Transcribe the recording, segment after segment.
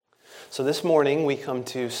So this morning we come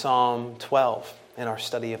to Psalm 12 in our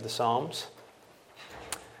study of the Psalms.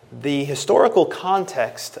 The historical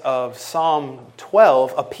context of Psalm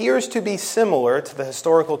 12 appears to be similar to the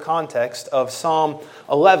historical context of Psalm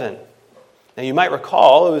 11. Now you might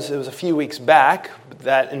recall, it was a few weeks back,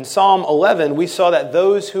 that in Psalm 11 we saw that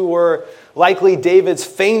those who were likely David's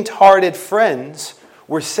faint-hearted friends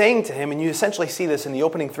were saying to him, and you essentially see this in the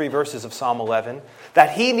opening 3 verses of Psalm 11,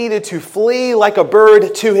 that he needed to flee like a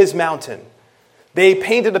bird to his mountain. They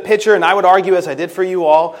painted a picture, and I would argue, as I did for you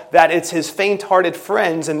all, that it's his faint-hearted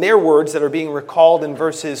friends and their words that are being recalled in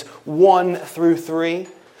verses 1 through 3.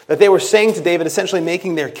 That they were saying to David, essentially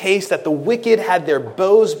making their case that the wicked had their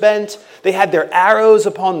bows bent, they had their arrows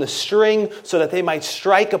upon the string, so that they might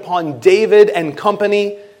strike upon David and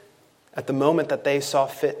company at the moment that they saw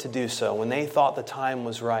fit to do so, when they thought the time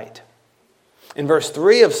was right. In verse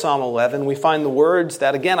 3 of Psalm 11, we find the words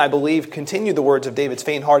that, again, I believe, continue the words of David's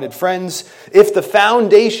faint-hearted friends. If the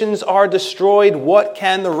foundations are destroyed, what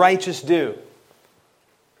can the righteous do?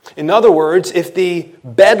 In other words, if the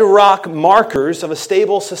bedrock markers of a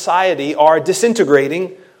stable society are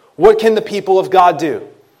disintegrating, what can the people of God do?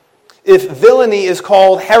 If villainy is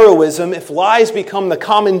called heroism, if lies become the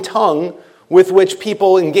common tongue with which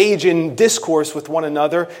people engage in discourse with one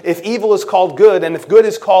another, if evil is called good and if good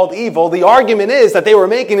is called evil, the argument is that they were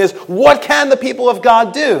making is, what can the people of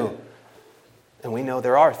God do? And we know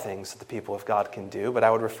there are things that the people of God can do, but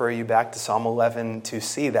I would refer you back to Psalm 11 to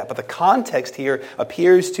see that. But the context here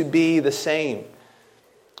appears to be the same.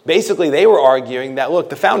 Basically, they were arguing that, look,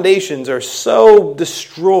 the foundations are so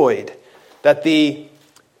destroyed that the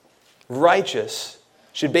righteous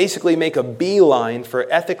should basically make a beeline for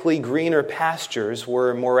ethically greener pastures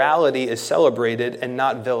where morality is celebrated and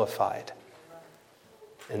not vilified.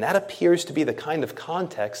 And that appears to be the kind of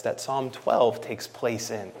context that Psalm 12 takes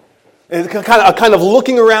place in. It's kind of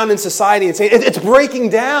looking around in society and saying, it's breaking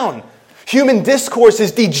down. Human discourse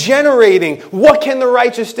is degenerating. What can the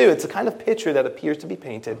righteous do? It's the kind of picture that appears to be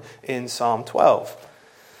painted in Psalm 12.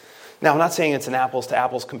 Now, I'm not saying it's an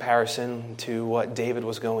apples-to-apples comparison to what David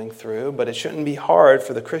was going through, but it shouldn't be hard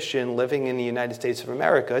for the Christian living in the United States of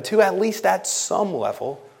America to, at least at some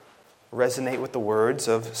level, resonate with the words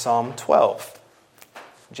of Psalm 12.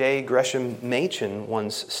 J. Gresham Machen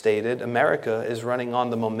once stated, America is running on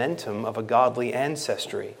the momentum of a godly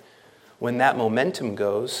ancestry. When that momentum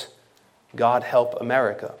goes, God help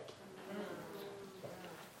America.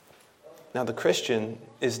 Now, the Christian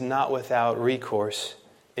is not without recourse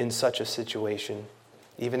in such a situation,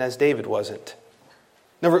 even as David wasn't.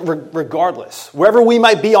 Now, regardless, wherever we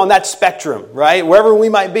might be on that spectrum, right? Wherever we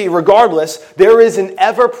might be, regardless, there is an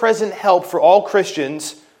ever-present help for all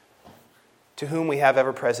Christians to whom we have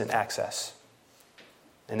ever-present access.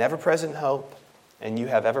 An ever-present help, and you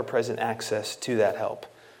have ever-present access to that help.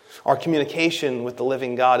 Our communication with the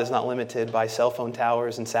living God is not limited by cell phone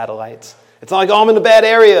towers and satellites. It's not like, oh, I'm in a bad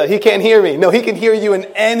area, he can't hear me. No, he can hear you in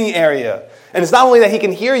any area. And it's not only that he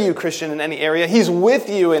can hear you, Christian, in any area, he's with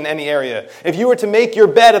you in any area. If you were to make your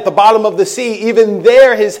bed at the bottom of the sea, even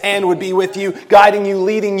there his hand would be with you, guiding you,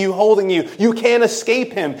 leading you, holding you. You can't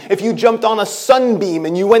escape him. If you jumped on a sunbeam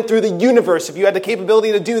and you went through the universe, if you had the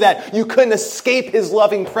capability to do that, you couldn't escape his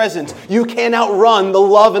loving presence. You can't outrun the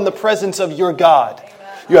love and the presence of your God.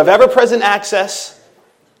 Amen. You have ever-present access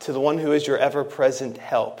to the one who is your ever-present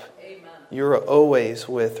help. Amen. You're always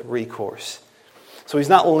with recourse. So he's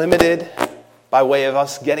not limited by way of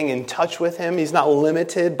us getting in touch with him. He's not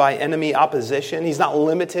limited by enemy opposition. He's not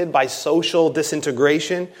limited by social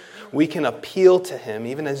disintegration. We can appeal to him,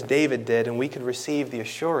 even as David did, and we could receive the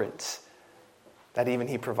assurance that even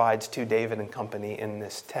he provides to David and company in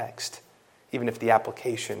this text, even if the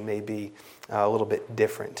application may be a little bit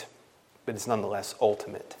different, but it's nonetheless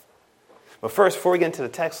ultimate. But first, before we get into the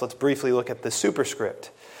text, let's briefly look at the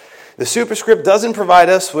superscript. The superscript doesn't provide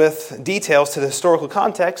us with details to the historical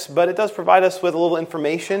context, but it does provide us with a little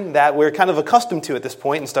information that we're kind of accustomed to at this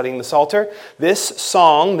point in studying the Psalter. This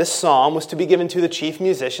psalm was to be given to the chief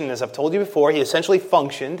musician. As I've told you before, he essentially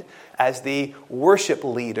functioned as the worship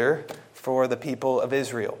leader for the people of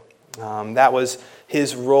Israel. That was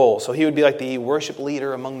his role. So he would be like the worship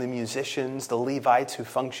leader among the musicians, the Levites who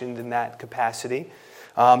functioned in that capacity.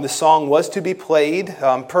 This song was to be played,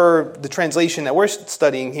 per the translation that we're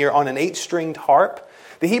studying here, on an 8-stringed harp.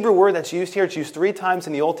 The Hebrew word that's used here, it's used 3 times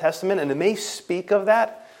in the Old Testament, and it may speak of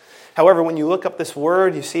that. However, when you look up this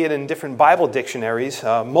word, you see it in different Bible dictionaries.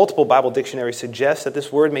 Multiple Bible dictionaries suggest that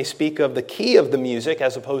this word may speak of the key of the music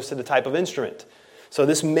as opposed to the type of instrument. So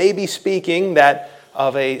this may be speaking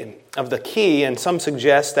of the key, and some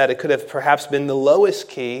suggest that it could have perhaps been the lowest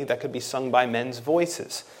key that could be sung by men's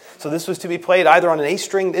voices. So this was to be played either on an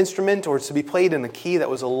A-stringed instrument or to be played in a key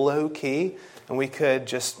that was a low key. And we could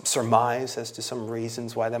just surmise as to some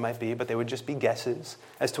reasons why that might be, but they would just be guesses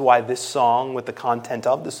as to why this song, with the content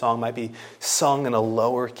of the song, might be sung in a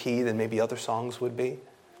lower key than maybe other songs would be.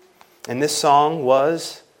 And this song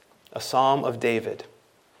was a psalm of David,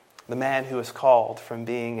 the man who was called from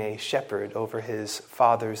being a shepherd over his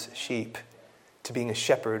father's sheep to being a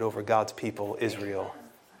shepherd over God's people, Israel.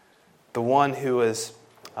 The one who was,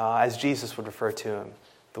 as Jesus would refer to him,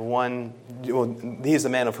 he is the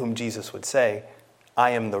man of whom Jesus would say,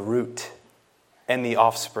 I am the root and the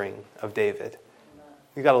offspring of David.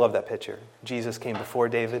 You got to love that picture. Jesus came before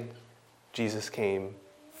David. Jesus came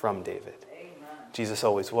from David. Jesus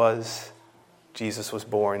always was. Jesus was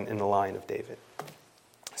born in the line of David.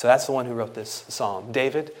 So that's the one who wrote this psalm.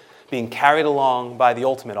 David being carried along by the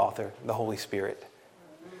ultimate author, the Holy Spirit.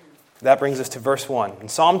 That brings us to verse 1. In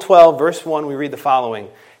Psalm 12, verse 1, we read the following.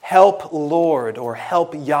 Help, Lord, or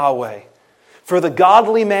help Yahweh. For the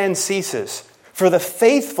godly man ceases, for the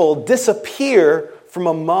faithful disappear from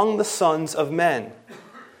among the sons of men.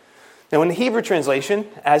 Now in the Hebrew translation,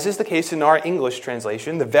 as is the case in our English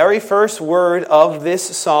translation, the very first word of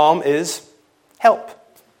this psalm is help.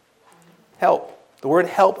 Help. The word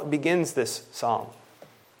help begins this psalm.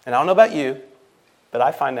 And I don't know about you, but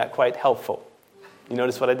I find that quite helpful. You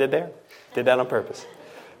notice what I did there? Did that on purpose.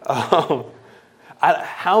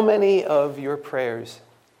 How many of your prayers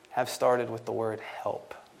have started with the word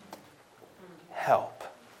help? Help.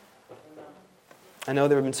 I know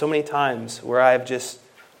there have been so many times where I've just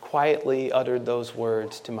quietly uttered those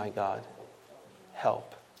words to my God.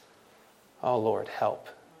 Help. Oh Lord, help.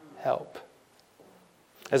 Help.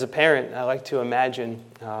 As a parent, I like to imagine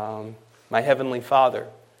my Heavenly Father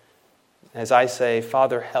as I say,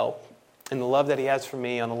 Father, help. And the love that He has for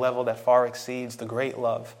me on a level that far exceeds the great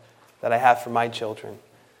love that I have for my children.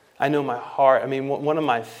 I know my heart, one of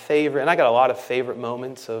my favorite, and I got a lot of favorite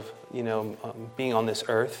moments of, being on this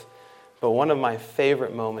earth. But one of my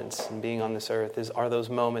favorite moments in being on this earth are those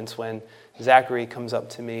moments when Zachary comes up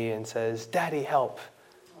to me and says, Daddy, help.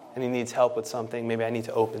 And he needs help with something. Maybe I need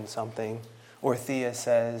to open something. Or Thea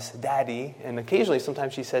says, Daddy. And occasionally,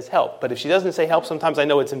 sometimes she says help. But if she doesn't say help, sometimes I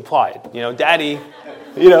know it's implied. Daddy,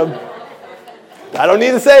 I don't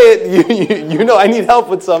need to say it. You know I need help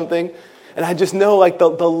with something. And I just know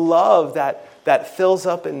the love that fills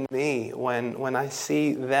up in me when I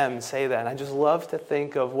see them say that. And I just love to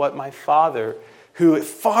think of what my Father, who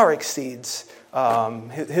far exceeds,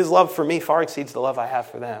 his love for me far exceeds the love I have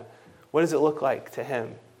for them. What does it look like to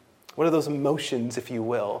Him? What are those emotions, if you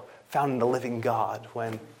will, found in the living God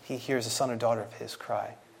when He hears a son or daughter of His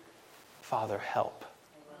cry, Father, help.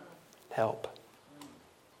 Help.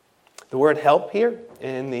 The word help here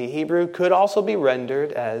in the Hebrew could also be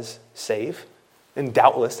rendered as save. And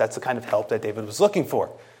doubtless that's the kind of help that David was looking for.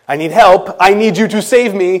 I need help. I need you to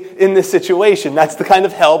save me in this situation. That's the kind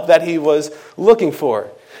of help that he was looking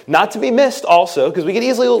for. Not to be missed also, because we could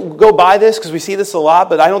easily go by this because we see this a lot,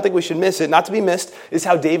 but I don't think we should miss it. Not to be missed is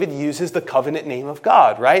how David uses the covenant name of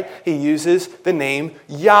God, right? He uses the name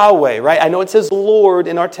Yahweh, right? I know it says Lord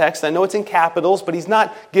in our text. I know it's in capitals, but he's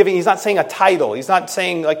not saying a title. He's not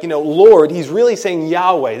saying Lord. He's really saying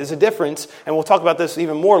Yahweh. There's a difference, and we'll talk about this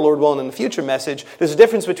even more, Lord willing, in the future message. There's a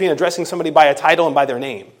difference between addressing somebody by a title and by their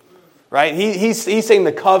name, right? He's saying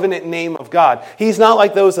the covenant name of God. He's not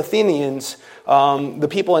like those Athenians, the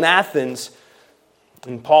people in Athens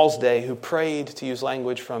in Paul's day who prayed, to use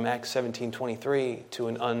language from Acts 17:23, to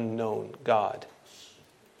an unknown God.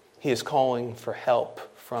 He is calling for help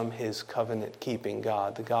from his covenant-keeping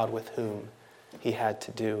God, the God with whom he had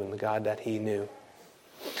to do and the God that he knew.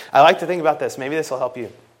 I like to think about this. Maybe this will help you.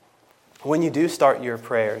 When you do start your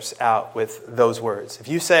prayers out with those words, if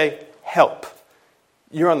you say, help,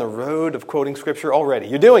 you're on the road of quoting Scripture already.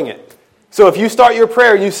 You're doing it. So if you start your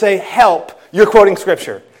prayer, you say, help, you're quoting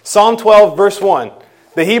Scripture. Psalm 12, verse 1.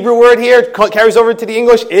 The Hebrew word here carries over to the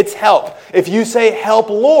English, it's help. If you say, help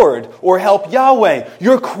Lord, or help Yahweh,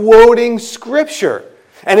 you're quoting Scripture.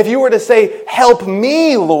 And if you were to say, help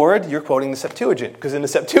me, Lord, you're quoting the Septuagint. Because in the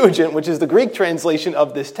Septuagint, which is the Greek translation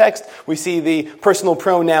of this text, we see the personal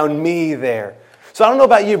pronoun me there. So I don't know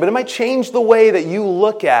about you, but it might change the way that you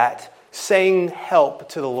look at saying help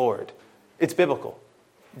to the Lord. It's biblical.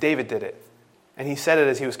 David did it. And he said it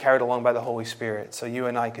as he was carried along by the Holy Spirit. So you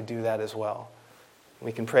and I could do that as well.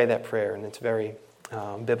 We can pray that prayer, and it's very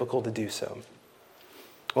biblical to do so.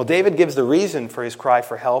 Well, David gives the reason for his cry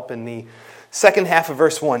for help in the second half of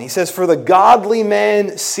verse 1. He says, for the godly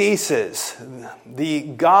man ceases. The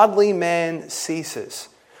godly man ceases.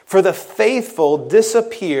 For the faithful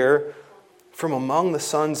disappear from among the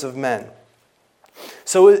sons of men.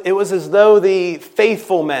 So it was as though the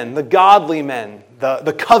faithful men, the godly men,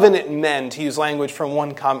 the covenant men, to use language from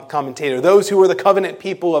one commentator, those who were the covenant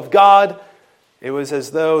people of God, it was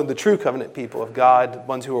as though the true covenant people of God,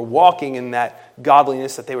 ones who were walking in that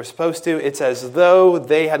godliness that they were supposed to, it's as though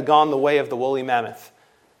they had gone the way of the woolly mammoth.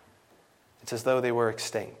 It's as though they were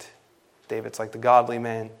extinct. David's like the godly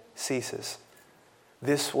man ceases.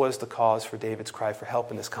 This was the cause for David's cry for help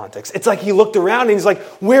in this context. It's like he looked around and he's like,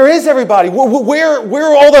 where is everybody? Where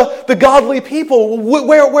are all the godly people?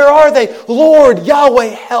 Where are they? Lord, Yahweh,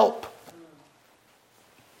 help.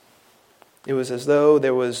 It was as though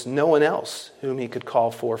there was no one else whom he could call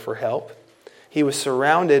for help. He was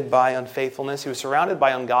surrounded by unfaithfulness. He was surrounded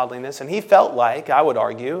by ungodliness. And he felt like, I would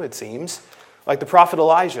argue, it seems, like the prophet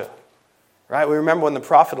Elijah. Right? We remember when the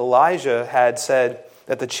prophet Elijah had said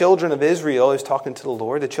that the children of Israel, he was talking to the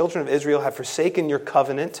Lord, the children of Israel have forsaken your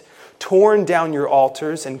covenant, torn down your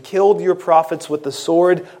altars, and killed your prophets with the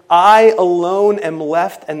sword. I alone am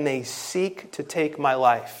left, and they seek to take my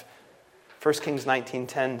life. 1 Kings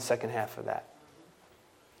 19:10, second half of that.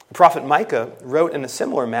 The prophet Micah wrote in a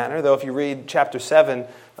similar manner, though if you read chapter 7,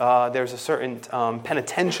 there's a certain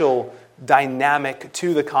penitential dynamic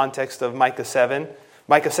to the context of Micah 7.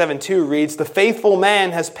 Micah 7:2 reads, "The faithful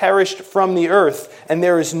man has perished from the earth, and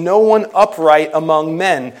there is no one upright among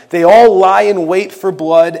men. They all lie in wait for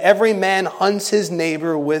blood. Every man hunts his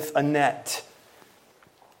neighbor with a net."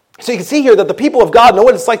 So you can see here that the people of God know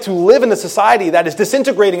what it's like to live in a society that is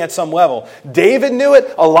disintegrating at some level. David knew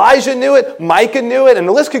it, Elijah knew it, Micah knew it, and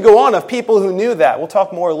the list could go on of people who knew that. We'll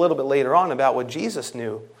talk more a little bit later on about what Jesus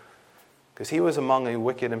knew, because he was among a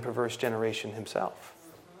wicked and perverse generation himself.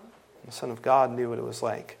 The Son of God knew what it was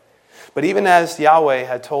like. But even as Yahweh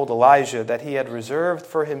had told Elijah that he had reserved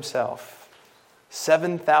for himself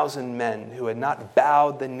 7,000 men who had not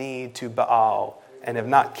bowed the knee to Baal and have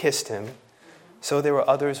not kissed him, so there were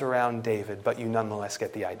others around David, but you nonetheless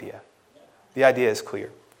get the idea. The idea is clear.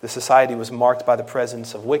 The society was marked by the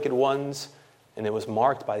presence of wicked ones, and it was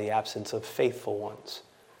marked by the absence of faithful ones.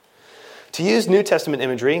 To use New Testament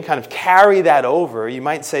imagery and kind of carry that over, you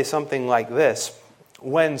might say something like this.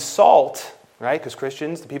 When salt, right, because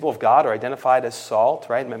Christians, the people of God, are identified as salt,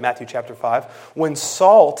 right, in Matthew chapter 5, when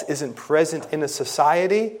salt isn't present in a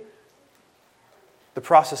society, the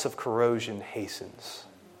process of corrosion hastens.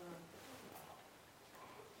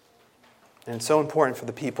 And it's so important for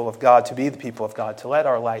the people of God to be the people of God, to let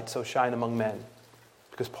our light so shine among men.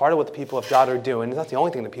 Because part of what the people of God are doing, it's not the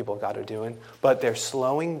only thing the people of God are doing, but they're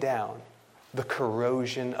slowing down the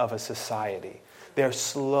corrosion of a society. They're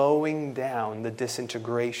slowing down the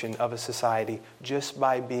disintegration of a society just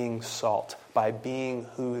by being salt, by being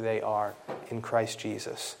who they are in Christ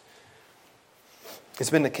Jesus. It's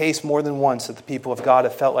been the case more than once that the people of God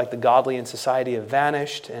have felt like the godly in society have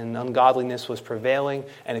vanished and ungodliness was prevailing.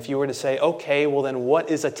 And if you were to say, okay, well then what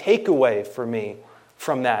is a takeaway for me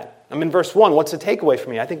from that? I'm in verse 1. What's the takeaway for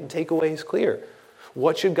me? I think the takeaway is clear.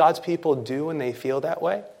 What should God's people do when they feel that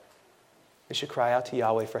way? They should cry out to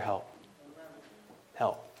Yahweh for help.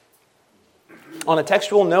 Help. On a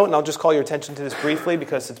textual note, and I'll just call your attention to this briefly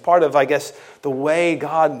because it's part of, I guess, the way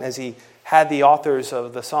God, as he had the authors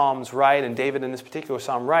of the Psalms write, and David in this particular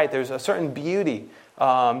psalm write, there's a certain beauty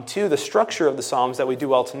to the structure of the Psalms that we do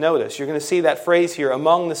well to notice. You're going to see that phrase here,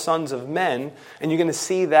 among the sons of men, and you're going to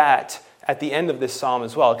see that at the end of this psalm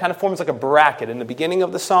as well. It kind of forms like a bracket in the beginning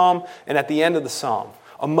of the psalm and at the end of the psalm.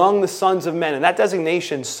 Among the sons of men. And that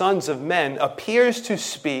designation, sons of men, appears to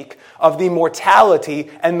speak of the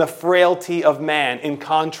mortality and the frailty of man in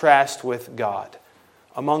contrast with God.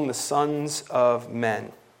 Among the sons of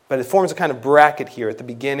men. But it forms a kind of bracket here at the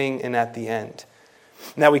beginning and at the end.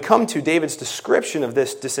 Now we come to David's description of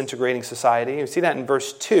this disintegrating society. You see that in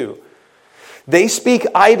verse 2. They speak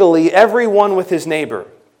idly, every one with his neighbor.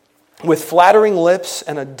 With flattering lips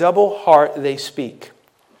and a double heart they speak.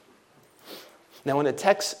 Now, when a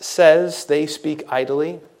text says they speak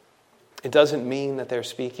idly, it doesn't mean that they're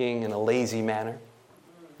speaking in a lazy manner.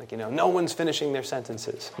 Like, no one's finishing their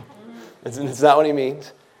sentences. It's not what he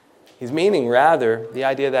means. He's meaning, rather, the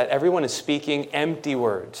idea that everyone is speaking empty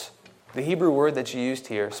words. The Hebrew word that's used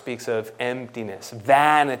here speaks of emptiness,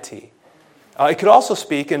 vanity. It could also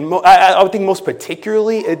speak, and I would think most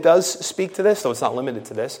particularly it does speak to this, though it's not limited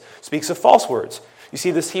to this, speaks of false words. You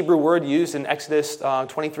see this Hebrew word used in Exodus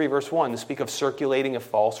 23 verse 1 to speak of circulating a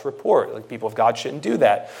false report. Like people of God shouldn't do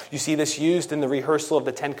that. You see this used in the rehearsal of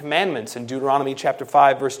the Ten Commandments in Deuteronomy chapter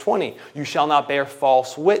 5 verse 20. You shall not bear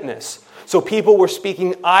false witness. So people were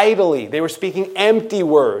speaking idly. They were speaking empty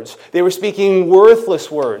words. They were speaking worthless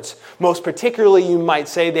words. Most particularly, you might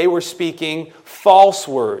say, they were speaking false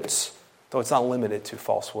words, though it's not limited to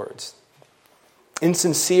false words.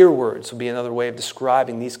 Insincere words would be another way of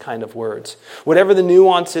describing these kind of words. Whatever the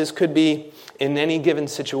nuances could be in any given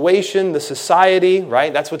situation, the society,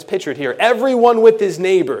 right? That's what's pictured here. Everyone with his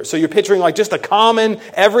neighbor. So you're picturing like just a common,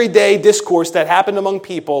 everyday discourse that happened among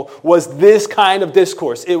people was this kind of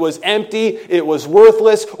discourse. It was empty, it was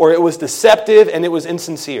worthless, or it was deceptive, and it was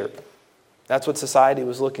insincere. That's what society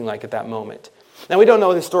was looking like at that moment. Now, we don't know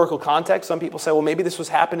the historical context. Some people say, well, maybe this was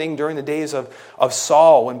happening during the days of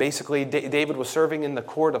Saul, when basically David was serving in the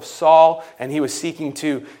court of Saul, and Saul was seeking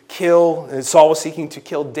to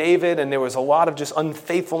kill David, and there was a lot of just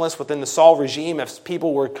unfaithfulness within the Saul regime as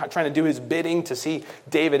people were trying to do his bidding to see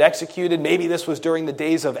David executed. Maybe this was during the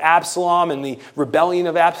days of Absalom and the rebellion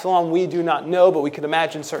of Absalom. We do not know, but we could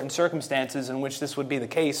imagine certain circumstances in which this would be the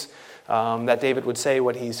case, that David would say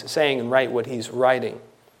what he's saying and write what he's writing.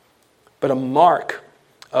 But a mark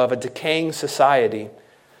of a decaying society,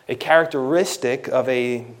 a characteristic of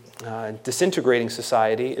a disintegrating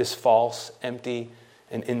society, is false, empty,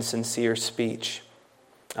 and insincere speech.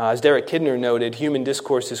 As Derek Kidner noted, human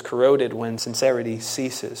discourse is corroded when sincerity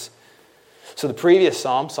ceases. So the previous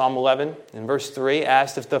psalm, Psalm 11, in verse 3,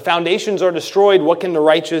 asked, if the foundations are destroyed, what can the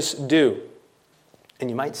righteous do? And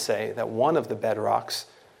you might say that one of the bedrocks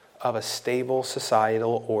of a stable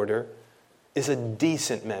societal order is a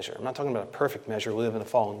decent measure. I'm not talking about a perfect measure. We live in a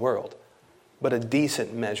fallen world. But a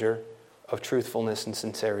decent measure of truthfulness and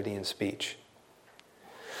sincerity in speech.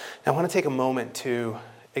 Now, I want to take a moment to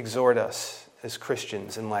exhort us as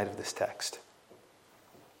Christians in light of this text.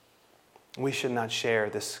 We should not share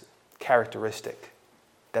this characteristic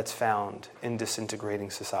that's found in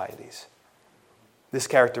disintegrating societies. This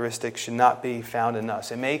characteristic should not be found in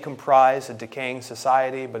us. It may comprise a decaying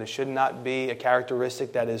society, but it should not be a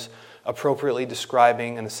characteristic that is appropriately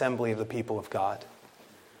describing an assembly of the people of God.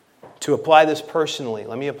 To apply this personally,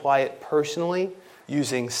 let me apply it personally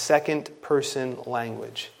using second-person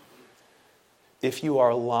language. If you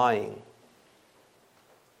are lying,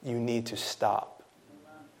 you need to stop.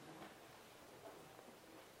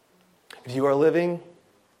 If you are living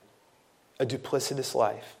a duplicitous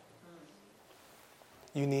life,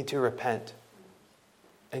 you need to repent,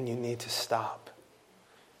 and you need to stop.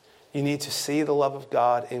 You need to see the love of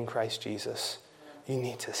God in Christ Jesus. You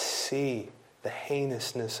need to see the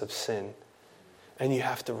heinousness of sin, and you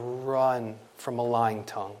have to run from a lying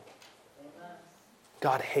tongue.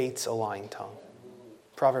 God hates a lying tongue.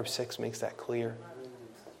 Proverbs 6 makes that clear.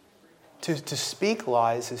 To speak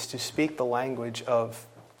lies is to speak the language of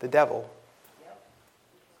the devil.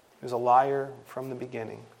 He was a liar from the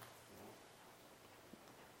beginning.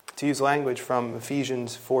 To use language from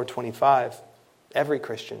Ephesians 4:25, every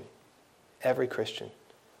Christian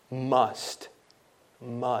must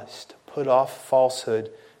put off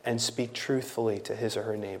falsehood and speak truthfully to his or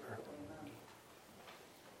her neighbor.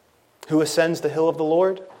 Who ascends the hill of the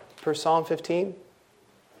Lord, per Psalm 15?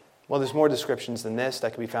 Well, there's more descriptions than this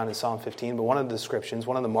that can be found in Psalm 15, but one of the descriptions,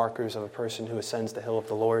 one of the markers of a person who ascends the hill of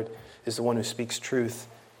the Lord is the one who speaks truth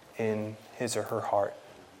in his or her heart.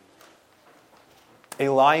 A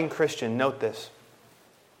lying Christian, note this.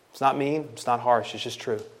 It's not mean, it's not harsh, it's just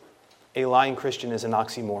true. A lying Christian is an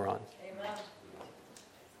oxymoron. Amen.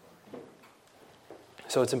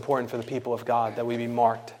 So it's important for the people of God that we be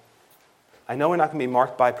marked. I know we're not going to be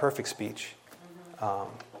marked by perfect speech,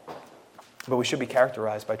 but we should be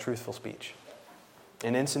characterized by truthful speech.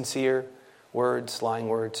 And insincere words, lying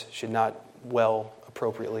words, should not well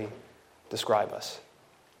appropriately describe us.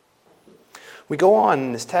 We go on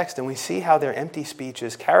in this text and we see how their empty speech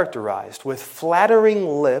is characterized. With flattering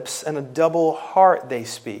lips and a double heart they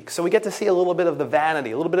speak. So we get to see a little bit of the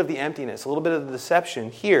vanity, a little bit of the emptiness, a little bit of the deception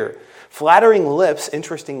here. Flattering lips,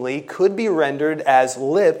 interestingly, could be rendered as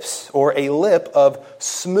lips or a lip of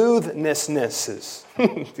smoothnesses.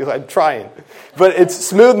 I'm trying. But it's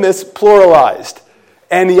smoothness pluralized.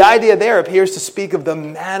 And the idea there appears to speak of the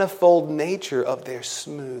manifold nature of their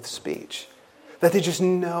smooth speech. That they just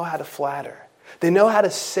know how to flatter. They know how to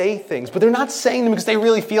say things, but they're not saying them because they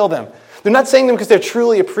really feel them. They're not saying them because they're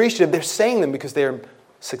truly appreciative. They're saying them because they're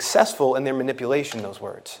successful in their manipulation, those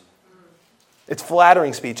words. It's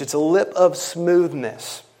flattering speech. It's a lip of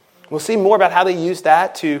smoothness. We'll see more about how they use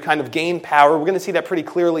that to kind of gain power. We're going to see that pretty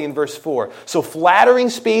clearly in verse 4. So flattering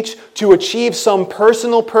speech to achieve some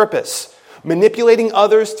personal purpose. Manipulating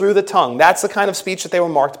others through the tongue. That's the kind of speech that they were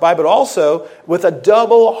marked by, but also with a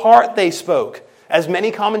double heart they spoke. As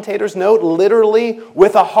many commentators note, literally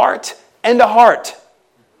with a heart and a heart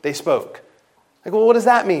they spoke. Like, well, what does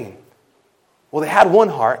that mean? Well, they had one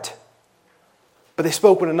heart, but they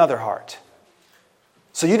spoke with another heart.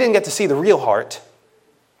 So you didn't get to see the real heart.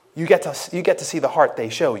 You get to see the heart they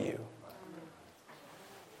show you.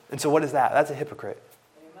 And so what is that? That's a hypocrite.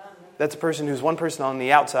 That's a person who's one person on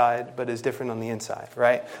the outside, but is different on the inside,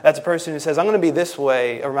 right? That's a person who says, I'm going to be this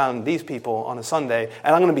way around these people on a Sunday,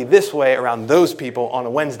 and I'm going to be this way around those people on a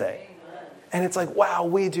Wednesday. And it's like, wow,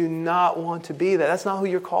 we do not want to be that. That's not who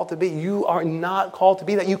you're called to be. You are not called to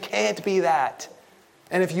be that. You can't be that.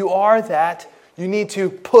 And if you are that, you need to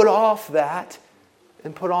put off that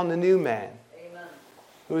and put on the new man,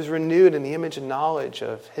 who is renewed in the image and knowledge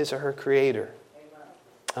of his or her Creator.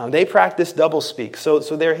 They practice doublespeak, so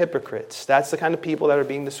they're hypocrites. That's the kind of people that are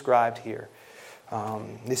being described here.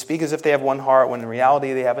 They speak as if they have one heart, when in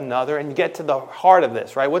reality they have another. And you get to the heart of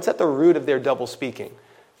this, right? What's at the root of their double speaking?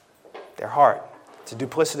 Their heart. It's a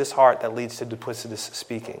duplicitous heart that leads to duplicitous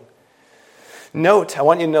speaking. Note, I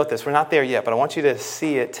want you to note this. We're not there yet, but I want you to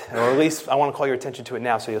see it, or at least I want to call your attention to it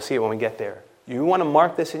now so you'll see it when we get there. You want to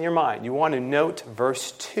mark this in your mind. You want to note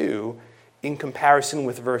verse 2 in comparison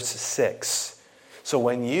with verse 6. So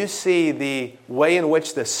when you see the way in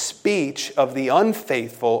which the speech of the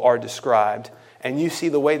unfaithful are described, and you see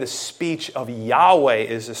the way the speech of Yahweh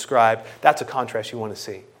is described, that's a contrast you want to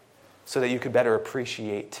see, so that you could better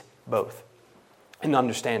appreciate both in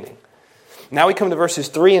understanding. Now we come to verses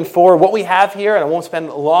 3 and 4. What we have here, and I won't spend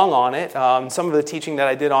long on it, some of the teaching that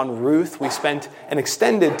I did on Ruth, we spent an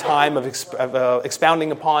extended time of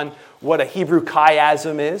expounding upon what a Hebrew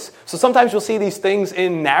chiasm is. So sometimes you'll see these things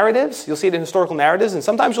in narratives. You'll see it in historical narratives, and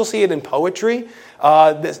sometimes you'll see it in poetry.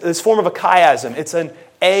 This form of a chiasm. It's an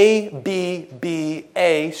A, B, B,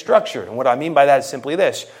 A structure. And what I mean by that is simply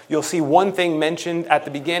this. You'll see one thing mentioned at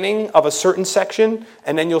the beginning of a certain section,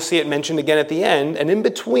 and then you'll see it mentioned again at the end, and in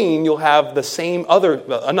between you'll have the same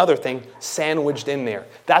another thing sandwiched in there.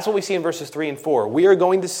 That's what we see in verses 3 and 4. We are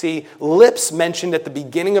going to see lips mentioned at the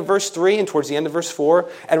beginning of verse 3 and towards the end of verse 4,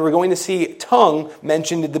 and we're going to see tongue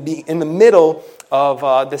mentioned in the middle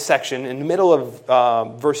of this section, in the middle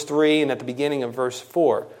of verse 3 and at the beginning of verse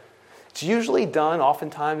 4. It's usually done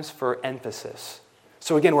oftentimes for emphasis.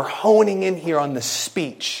 So again, we're honing in here on the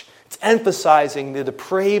speech. It's emphasizing the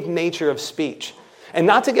depraved nature of speech. And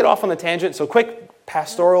not to get off on a tangent, so quick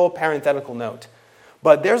pastoral parenthetical note.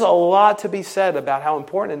 But there's a lot to be said about how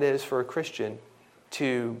important it is for a Christian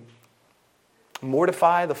to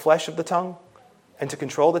mortify the flesh of the tongue and to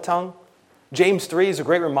control the tongue. James 3 is a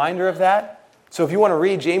great reminder of that. So if you want to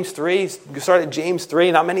read James 3, start at James 3.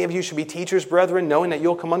 Not many of you should be teachers, brethren, knowing that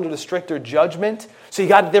you'll come under the stricter judgment. So you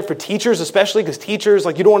got it there for teachers, especially because teachers,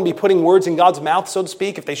 you don't want to be putting words in God's mouth, so to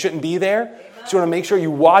speak, if they shouldn't be there. So you want to make sure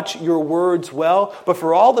you watch your words well. But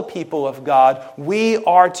for all the people of God, we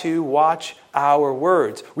are to watch our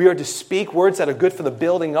words. We are to speak words that are good for the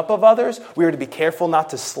building up of others. We are to be careful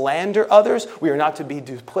not to slander others. We are not to be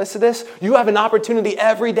duplicitous. You have an opportunity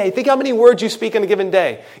every day. Think how many words you speak in a given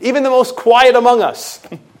day. Even the most quiet among us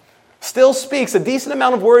still speaks a decent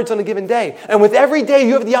amount of words on a given day. And with every day,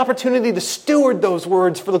 you have the opportunity to steward those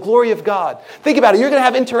words for the glory of God. Think about it. You're going to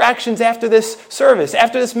have interactions after this service,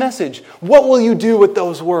 after this message. What will you do with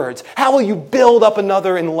those words? How will you build up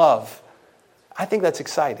another in love? I think that's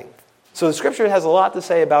exciting. So the Scripture has a lot to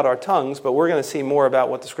say about our tongues, but we're going to see more about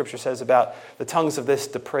what the Scripture says about the tongues of this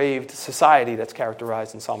depraved society that's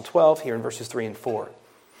characterized in Psalm 12, here in verses 3 and 4.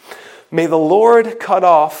 May the Lord cut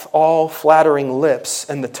off all flattering lips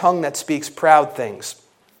and the tongue that speaks proud things,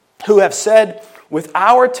 who have said, with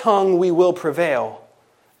our tongue we will prevail.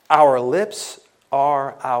 Our lips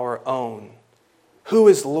are our own. Who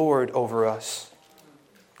is Lord over us?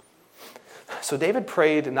 So David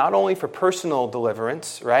prayed not only for personal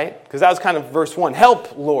deliverance, right? Because that was kind of verse 1.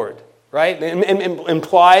 Help, Lord, right?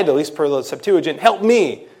 Implied, at least per the Septuagint, help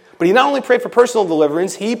me. But he not only prayed for personal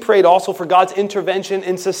deliverance, he prayed also for God's intervention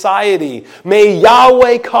in society. May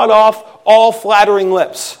Yahweh cut off all flattering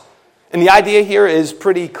lips. And the idea here is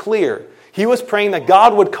pretty clear. He was praying that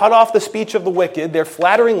God would cut off the speech of the wicked, their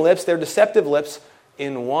flattering lips, their deceptive lips,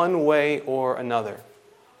 in one way or another.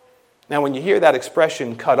 Now, when you hear that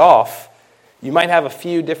expression, cut off, you might have a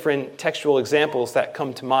few different textual examples that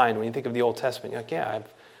come to mind when you think of the Old Testament. You're like, yeah,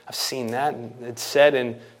 I've seen that. And it's said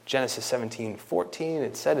in Genesis 17:14.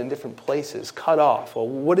 It's said in different places, cut off. Well,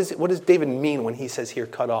 what does David mean when he says here,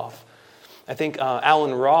 cut off? I think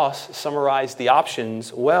Alan Ross summarized the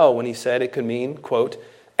options well when he said it could mean, quote,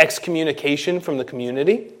 excommunication from the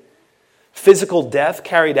community, physical death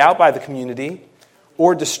carried out by the community,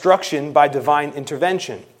 or destruction by divine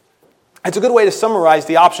intervention. It's a good way to summarize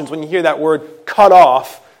the options when you hear that word cut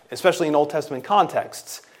off, especially in Old Testament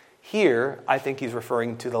contexts. Here, I think he's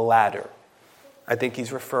referring to the latter. I think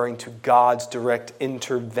he's referring to God's direct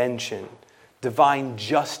intervention, divine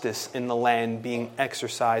justice in the land being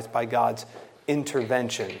exercised by God's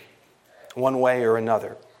intervention, one way or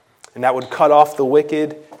another. And that would cut off the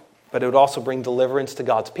wicked but it would also bring deliverance to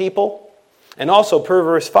God's people. And also, per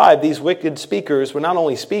verse 5, these wicked speakers were not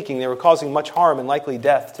only speaking, they were causing much harm and likely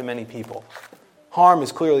death to many people. Harm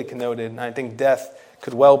is clearly connoted, and I think death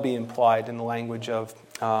could well be implied in the language of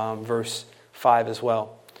verse 5 as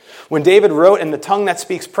well. When David wrote, "In the tongue that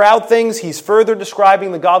speaks proud things," he's further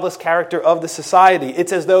describing the godless character of the society.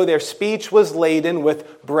 It's as though their speech was laden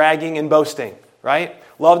with bragging and boasting, right?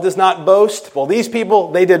 Love does not boast. Well, these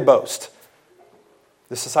people, they did boast.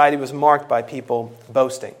 The society was marked by people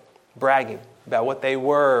boasting, bragging about what they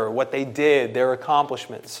were, what they did, their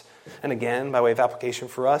accomplishments. And again, by way of application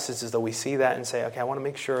for us, it's as though we see that and say, okay, I want to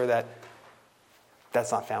make sure that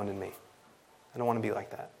that's not found in me. I don't want to be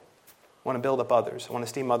like that. I want to build up others. I want to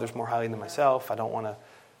esteem others more highly than myself. I don't want to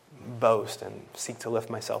boast and seek to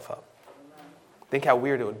lift myself up. Think how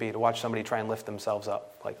weird it would be to watch somebody try and lift themselves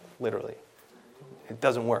up, like literally. It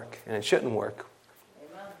doesn't work, and it shouldn't work.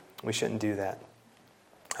 We shouldn't do that.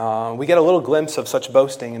 We get a little glimpse of such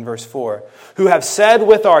boasting in verse 4. Who have said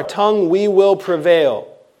with our tongue, we will prevail.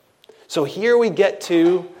 So here we get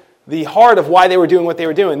to the heart of why they were doing what they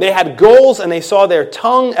were doing. They had goals and they saw their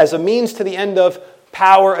tongue as a means to the end of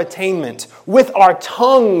power attainment. With our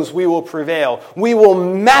tongues we will prevail. We will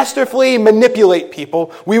masterfully manipulate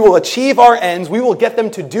people. We will achieve our ends. We will get them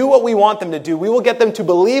to do what we want them to do. We will get them to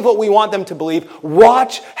believe what we want them to believe.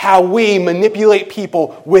 Watch how we manipulate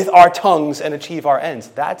people with our tongues and achieve our ends.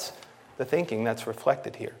 That's the thinking that's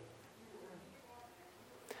reflected here.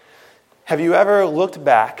 Have you ever looked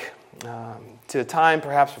back to a time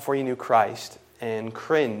perhaps before you knew Christ and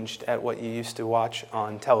cringed at what you used to watch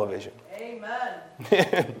on television?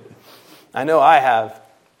 Amen. I know I have.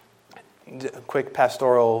 A quick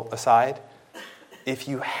pastoral aside. If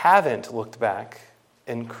you haven't looked back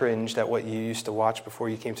and cringed at what you used to watch before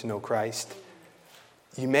you came to know Christ,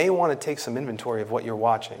 you may want to take some inventory of what you're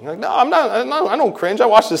watching. Like, no, I don't cringe. I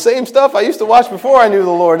watch the same stuff I used to watch before I knew the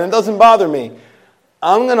Lord, and it doesn't bother me.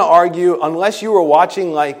 I'm going to argue, unless you were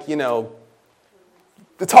watching,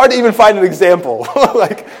 it's hard to even find an example.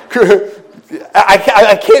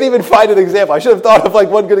 I can't even find an example. I should have thought of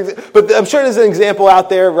one good example. But I'm sure there's an example out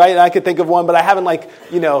there, right? And I could think of one, but I haven't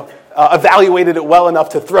evaluated it well enough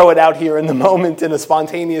to throw it out here in the moment in a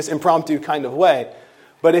spontaneous, impromptu kind of way.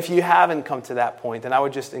 But if you haven't come to that point, then I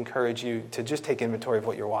would just encourage you to just take inventory of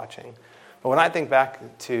what you're watching. But when I think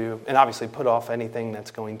back to, and obviously put off anything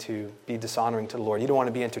that's going to be dishonoring to the Lord, you don't want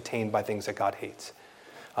to be entertained by things that God hates.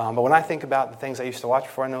 But when I think about the things I used to watch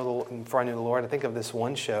before I knew the Lord, I think of this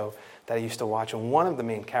one show that I used to watch, and one of the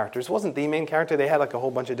main characters, wasn't the main character, they had a whole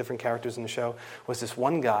bunch of different characters in the show, was this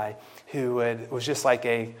one guy who was just like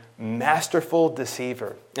a masterful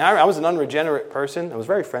deceiver. Now, I was an unregenerate person. I was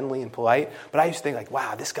very friendly and polite, but I used to think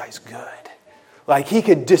wow, this guy's good. He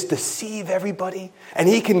could just deceive everybody, and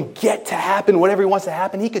he can get to happen whatever he wants to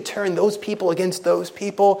happen. He could turn those people against those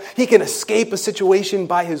people. He can escape a situation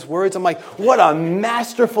by his words. I'm like, what a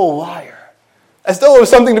masterful liar. As though it was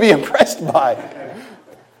something to be impressed by.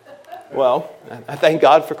 Well, I thank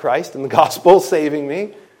God for Christ and the gospel saving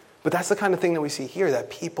me. But that's the kind of thing that we see here, that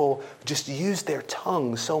people just use their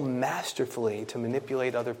tongue so masterfully to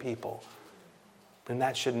manipulate other people. And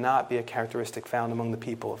that should not be a characteristic found among the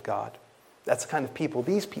people of God. That's the kind of people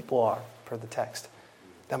these people are, per the text.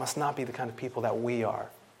 That must not be the kind of people that we are.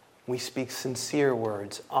 We speak sincere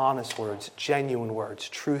words, honest words, genuine words,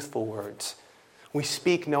 truthful words. We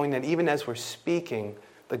speak knowing that even as we're speaking,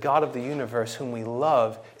 the God of the universe, whom we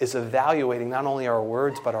love, is evaluating not only our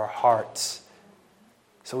words, but our hearts.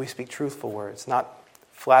 So we speak truthful words, not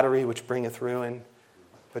flattery which bringeth ruin,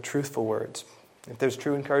 but truthful words. If there's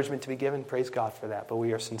true encouragement to be given, praise God for that, but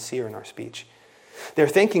we are sincere in our speech. Their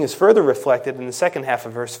thinking is further reflected in the second half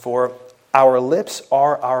of verse 4. Our lips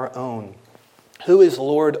are our own. Who is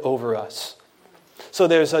Lord over us? So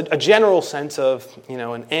there's a general sense of,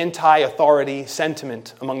 an anti-authority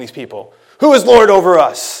sentiment among these people. Who is Lord over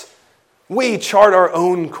us? We chart our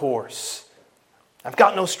own course. I've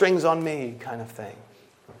got no strings on me, kind of thing.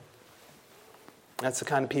 That's the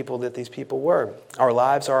kind of people that these people were. Our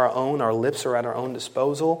lives are our own. Our lips are at our own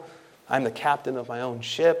disposal. I'm the captain of my own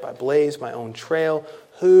ship. I blaze my own trail.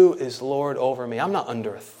 Who is Lord over me? I'm not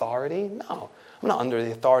under authority. No, I'm not under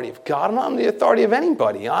the authority of God. I'm not under the authority of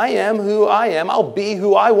anybody. I am who I am. I'll be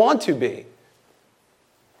who I want to be.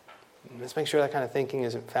 Let's make sure that kind of thinking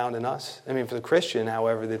isn't found in us. For the Christian,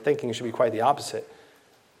 however, the thinking should be quite the opposite.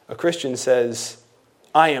 A Christian says,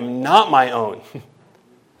 I am not my own.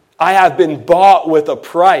 I have been bought with a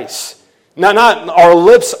price. Now, not our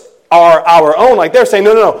lips are our own. Like they're saying,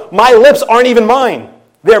 no, my lips aren't even mine.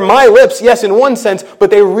 They're my lips, yes, in one sense,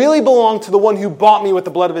 but they really belong to the one who bought me with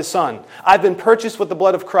the blood of his Son. I've been purchased with the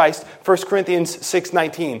blood of Christ, 1 Corinthians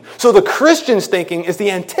 6:19. So the Christian's thinking is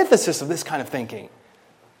the antithesis of this kind of thinking.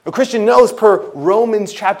 A Christian knows, per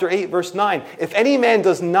Romans chapter 8, verse 9, if any man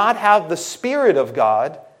does not have the Spirit of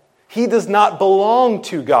God, he does not belong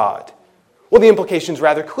to God. Well, the implication is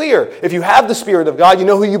rather clear. If you have the Spirit of God, you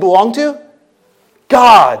know who you belong to?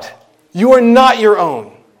 God. You are not your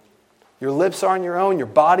own. Your lips aren't your own. Your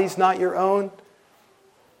body's not your own.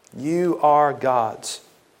 You are God's.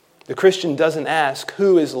 The Christian doesn't ask,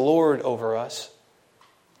 who is Lord over us?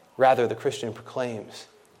 Rather, the Christian proclaims,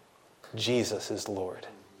 Jesus is Lord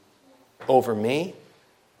over me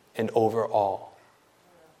and over all.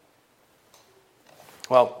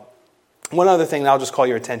 Well, one other thing that I'll just call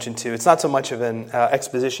your attention to. It's not so much of an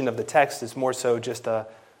exposition of the text. It's more so just a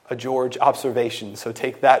George observation. So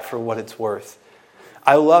take that for what it's worth.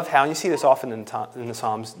 I love how, and you see this often in the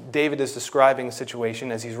Psalms, David is describing a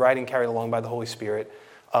situation as he's writing, carried along by the Holy Spirit,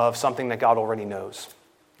 of something that God already knows.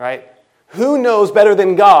 Right? Who knows better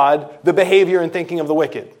than God the behavior and thinking of the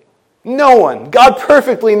wicked? No one. God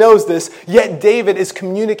perfectly knows this, yet David is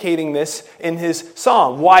communicating this in his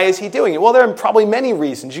psalm. Why is he doing it? Well, there are probably many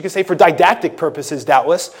reasons. You could say for didactic purposes,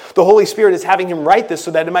 doubtless. The Holy Spirit is having him write this so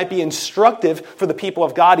that it might be instructive for the people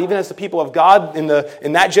of God, even as the people of God in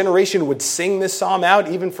that generation would sing this psalm out,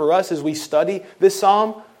 even for us as we study this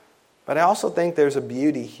psalm. But I also think there's a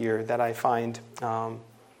beauty here that I find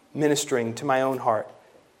ministering to my own heart.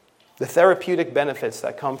 The therapeutic benefits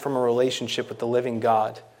that come from a relationship with the living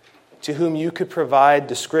God, to whom you could provide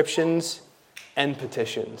descriptions and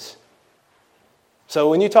petitions. So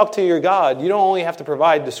when you talk to your God, you don't only have to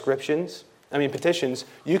provide petitions.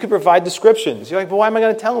 You could provide descriptions. You're like, well, why am I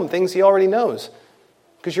going to tell him things he already knows?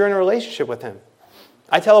 Because you're in a relationship with him.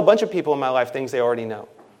 I tell a bunch of people in my life things they already know.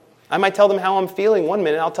 I might tell them how I'm feeling 1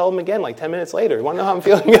 minute, I'll tell them again like 10 minutes later. You want to know how I'm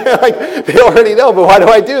feeling? Like, they already know, but why do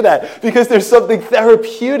I do that? Because there's something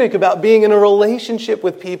therapeutic about being in a relationship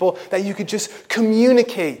with people that you could just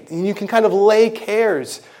communicate. And you can kind of lay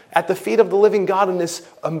cares at the feet of the living God in this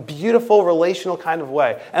beautiful relational kind of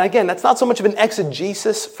way. And again, that's not so much of an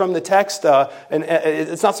exegesis from the text, and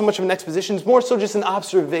it's not so much of an exposition, it's more so just an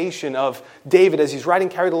observation of David as he's writing,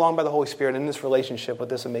 carried along by the Holy Spirit in this relationship with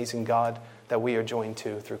this amazing God that we are joined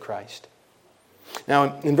to through Christ.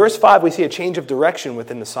 Now, in verse 5, we see a change of direction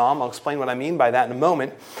within the psalm. I'll explain what I mean by that in a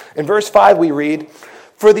moment. In verse 5, we read,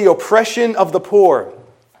 "For the oppression of the poor,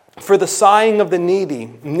 for the sighing of the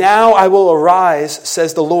needy, now I will arise,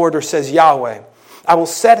 says the Lord," or says Yahweh. "I will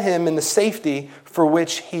set him in the safety for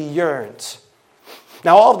which he yearns."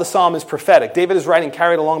 Now, all of the psalm is prophetic. David is writing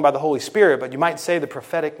carried along by the Holy Spirit, but you might say the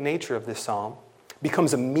prophetic nature of this psalm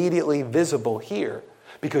becomes immediately visible here.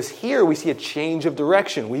 Because here we see a change of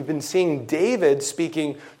direction. We've been seeing David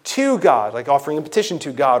speaking to God, like offering a petition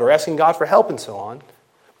to God or asking God for help and so on.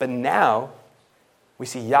 But now we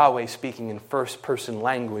see Yahweh speaking in first-person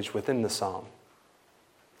language within the psalm.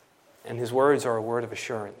 And his words are a word of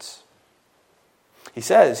assurance. He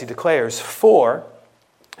declares, "For,"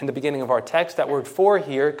 in the beginning of our text, that word "for"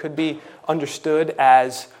 here could be understood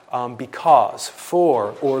as because.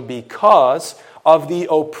 For, or because of the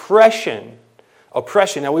oppression.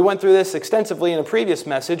 Oppression. Now, we went through this extensively in a previous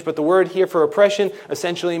message, but the word here for oppression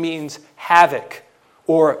essentially means havoc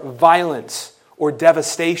or violence or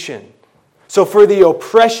devastation. So for the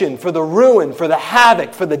oppression, for the ruin, for the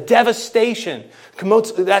havoc, for the devastation,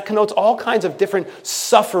 that connotes all kinds of different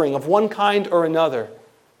suffering of one kind or another.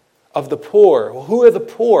 Of the poor. Well, who are the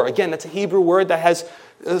poor? Again, that's a Hebrew word that has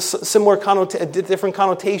different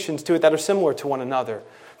connotations to it that are similar to one another.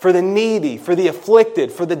 For the needy, for the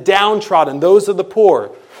afflicted, for the downtrodden, those are the poor.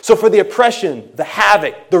 So for the oppression, the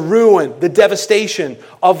havoc, the ruin, the devastation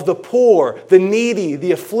of the poor, the needy,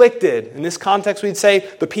 the afflicted. In this context, we'd say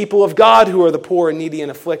the people of God who are the poor and needy and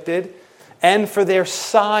afflicted. And for their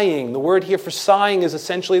sighing. The word here for sighing is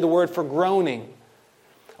essentially the word for groaning.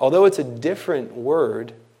 Although it's a different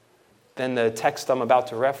word than the text I'm about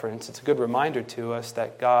to reference, it's a good reminder to us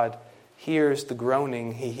that God hears the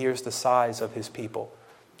groaning, he hears the sighs of his people.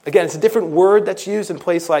 Again, it's a different word that's used in a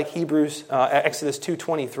place like Exodus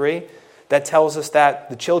 2:23 that tells us that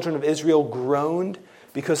the children of Israel groaned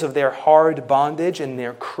because of their hard bondage and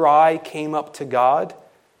their cry came up to God.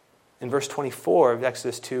 In verse 24 of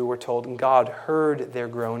Exodus 2, we're told, and God heard their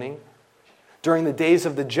groaning. During the days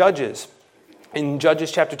of the judges, in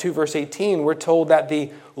Judges chapter 2, verse 18, we're told that the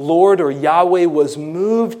Lord or Yahweh was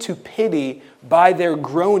moved to pity by their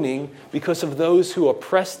groaning because of those who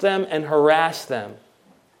oppressed them and harassed them.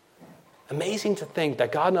 Amazing to think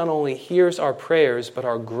that God not only hears our prayers, but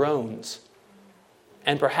our groans.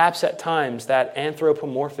 And perhaps at times that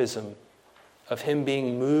anthropomorphism of him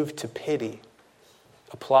being moved to pity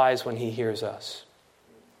applies when he hears us.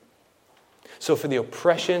 So for the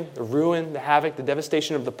oppression, the ruin, the havoc, the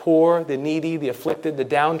devastation of the poor, the needy, the afflicted, the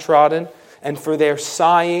downtrodden, and for their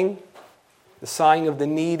sighing, the sighing of the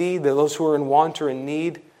needy, those who are in want or in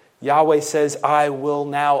need, Yahweh says, I will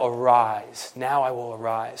now arise. Now I will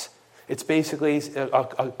arise. It's basically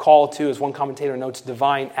a call to, as one commentator notes,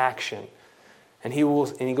 divine action. And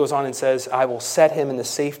he goes on and says, I will set him in the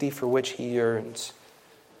safety for which he yearns.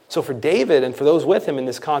 So for David and for those with him in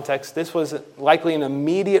this context, this was likely an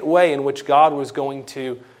immediate way in which God was going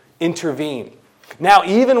to intervene. Now,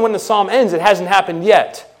 even when the psalm ends, it hasn't happened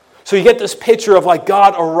yet. So you get this picture of like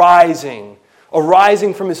God arising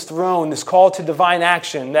from his throne, this call to divine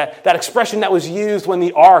action, that expression that was used when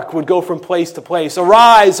the ark would go from place to place.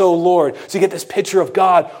 Arise, O Lord. So you get this picture of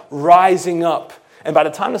God rising up. And by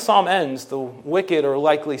the time the psalm ends, the wicked are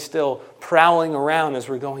likely still prowling around, as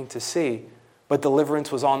we're going to see. But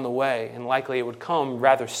deliverance was on the way, and likely it would come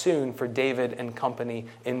rather soon for David and company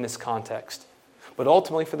in this context. But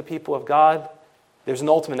ultimately, for the people of God, there's an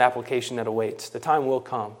ultimate application that awaits. The time will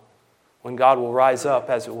come when God will rise up,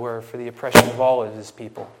 as it were, for the oppression of all of his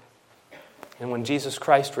people. And when Jesus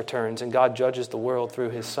Christ returns and God judges the world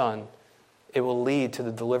through his Son, it will lead to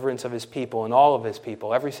the deliverance of his people and all of his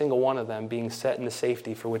people, every single one of them being set in the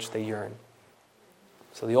safety for which they yearn.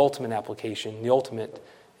 So the ultimate application,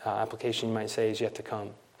 you might say, is yet to come.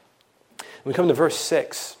 We come to verse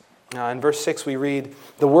 6. In verse 6 we read,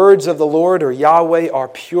 the words of the Lord, or Yahweh, are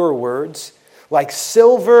pure words, like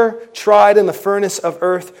silver tried in the furnace of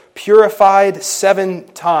earth, purified 7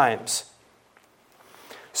 times.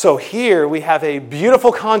 So here we have a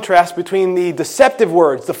beautiful contrast between the deceptive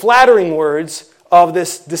words, the flattering words of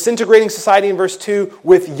this disintegrating society in verse 2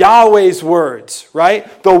 with Yahweh's words,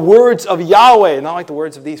 right? The words of Yahweh, not like the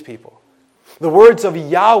words of these people. The words of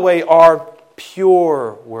Yahweh are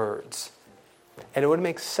pure words. And it would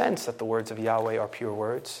make sense that the words of Yahweh are pure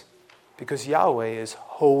words because Yahweh is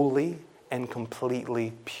holy and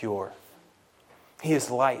completely pure. He is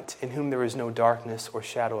light, in whom there is no darkness or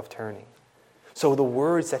shadow of turning. So the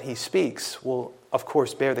words that he speaks will, of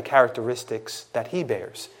course, bear the characteristics that he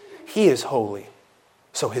bears. He is holy,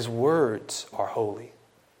 so his words are holy.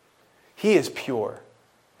 He is pure,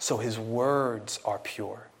 so his words are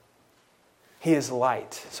pure. He is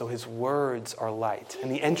light, so his words are light. And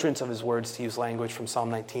the entrance of his words, to use language from Psalm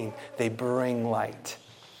 19, they bring light.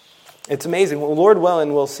 It's amazing. Well, Lord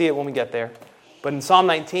willing, we'll see it when we get there. But in Psalm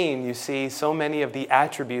 19, you see so many of the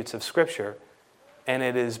attributes of Scripture. And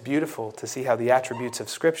it is beautiful to see how the attributes of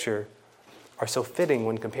Scripture are so fitting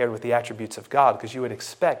when compared with the attributes of God, because you would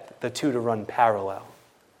expect the two to run parallel.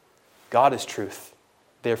 God is truth,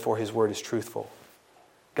 therefore his word is truthful.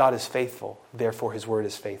 God is faithful, therefore his word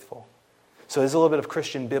is faithful. So there's a little bit of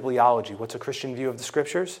Christian bibliology. What's a Christian view of the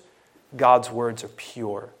Scriptures? God's words are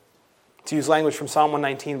pure. To use language from Psalm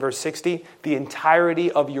 119, verse 60, the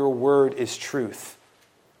entirety of your word is truth.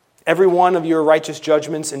 Every one of your righteous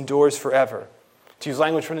judgments endures forever. To use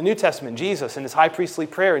language from the New Testament, Jesus in his high priestly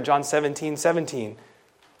prayer in John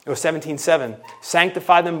 17:7,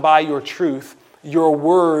 sanctify them by your truth. Your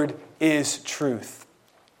word is truth.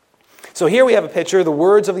 So here we have a picture. The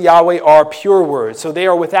words of Yahweh are pure words. So they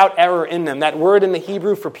are without error in them. That word in the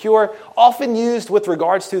Hebrew for pure, often used with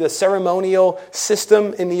regards to the ceremonial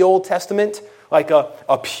system in the Old Testament, like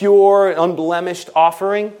a pure, unblemished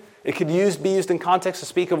offering. It could be used in context to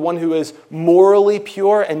speak of one who is morally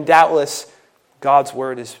pure, and doubtless God's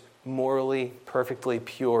word is morally, perfectly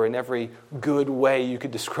pure in every good way you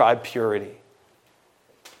could describe purity.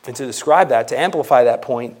 And to describe that, to amplify that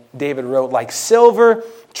point, David wrote, like silver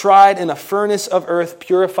tried in a furnace of earth,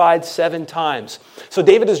 purified 7 times. So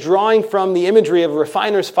David is drawing from the imagery of a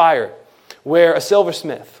refiner's fire, where a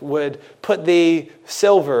silversmith would put the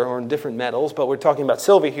silver, or different metals, but we're talking about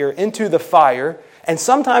silver here, into the fire. And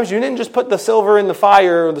sometimes you didn't just put the silver in the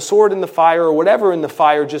fire, or the sword in the fire, or whatever in the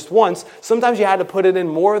fire just once. Sometimes you had to put it in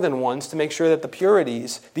more than once to make sure that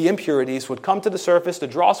the impurities would come to the surface, the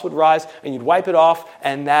dross would rise, and you'd wipe it off,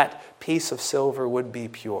 and that piece of silver would be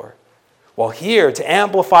pure. Well, here, to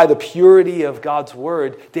amplify the purity of God's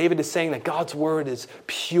word, David is saying that God's word is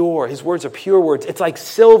pure. His words are pure words. It's like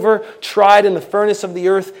silver tried in the furnace of the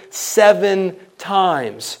earth 7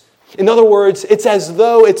 times. In other words, it's as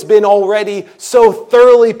though it's been already so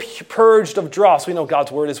thoroughly purged of dross. We know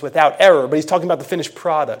God's word is without error, but he's talking about the finished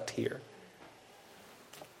product here.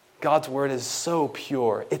 God's word is so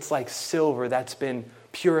pure. It's like silver that's been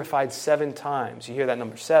purified 7 times. You hear that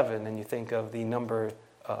number 7 and you think of the number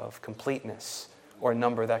of completeness, or a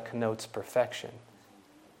number that connotes perfection.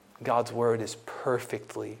 God's word is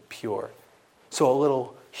perfectly pure. So a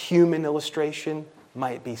little human illustration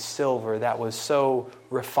might be silver that was so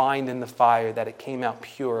refined in the fire that it came out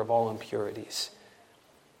pure of all impurities.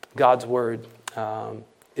 God's word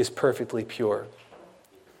is perfectly pure,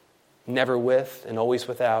 never with and always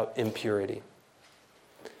without impurity.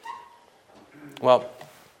 Well,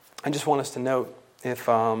 I just want us to note, if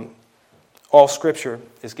all Scripture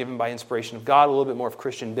is given by inspiration of God, a little bit more of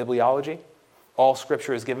Christian bibliology. All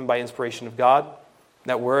Scripture is given by inspiration of God.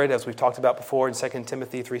 That word, as we've talked about before in 2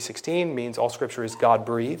 Timothy 3:16, means all Scripture is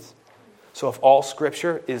God-breathed. So if all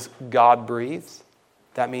Scripture is God-breathed,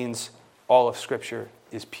 that means all of Scripture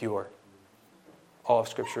is pure. All of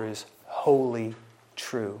Scripture is holy,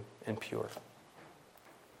 true, and pure.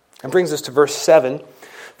 And brings us to verse 7.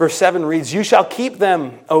 Verse 7 reads, "You shall keep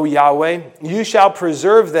them, O Yahweh. You shall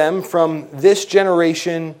preserve them from this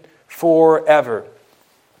generation forever."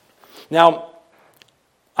 Now,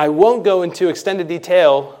 I won't go into extended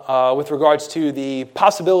detail with regards to the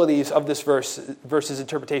possibilities of this verse's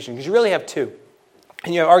interpretation, because you really have two.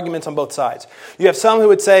 And you have arguments on both sides. You have some who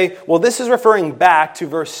would say, well, this is referring back to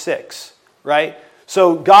verse 6, right?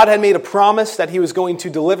 So God had made a promise that he was going to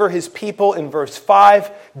deliver his people in verse 5.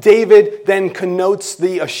 David then connotes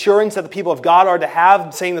the assurance that the people of God are to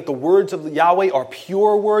have, saying that the words of Yahweh are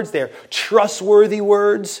pure words, they're trustworthy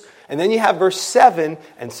words. And then you have verse 7,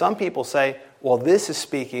 and some people say, well, this is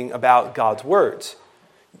speaking about God's words.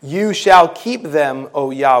 You shall keep them,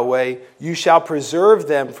 O Yahweh. You shall preserve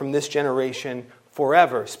them from this generation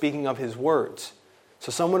forever, speaking of his words.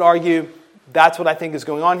 So some would argue, that's what I think is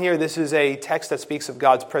going on here. This is a text that speaks of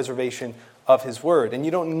God's preservation of his word. And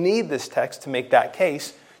you don't need this text to make that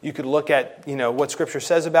case. You could look at, what Scripture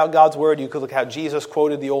says about God's word. You could look how Jesus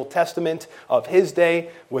quoted the Old Testament of his day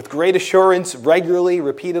with great assurance, regularly,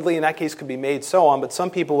 repeatedly, and that case could be made, so on. But some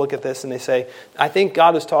people look at this and they say, I think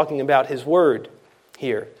God is talking about his word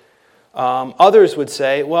here. Others would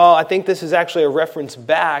say, well, I think this is actually a reference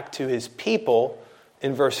back to his people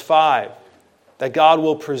in verse 5. That God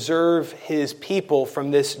will preserve his people from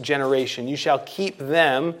this generation. You shall keep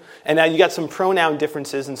them. And now you got some pronoun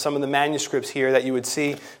differences in some of the manuscripts here that you would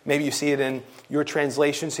see. Maybe you see it in your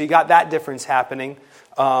translation. So you got that difference happening.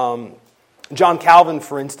 John Calvin,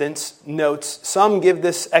 for instance, notes, some give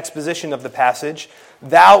this exposition of the passage,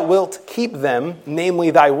 thou wilt keep them, namely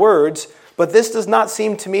thy words, but this does not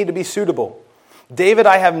seem to me to be suitable. David,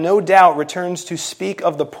 I have no doubt, returns to speak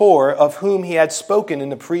of the poor of whom he had spoken in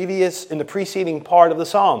the preceding part of the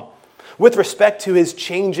psalm. With respect to his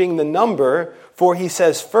changing the number, for he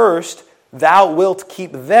says first, thou wilt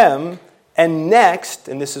keep them, and next,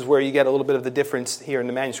 and this is where you get a little bit of the difference here in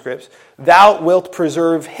the manuscripts, thou wilt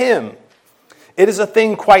preserve him. It is a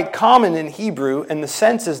thing quite common in Hebrew, and the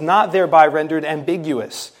sense is not thereby rendered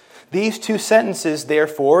ambiguous. These two sentences,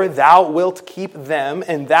 therefore, thou wilt keep them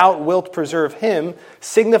and thou wilt preserve him,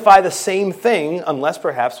 signify the same thing, unless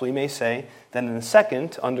perhaps we may say that in the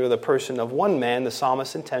second, under the person of one man, the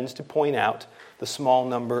psalmist intends to point out the small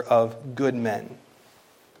number of good men.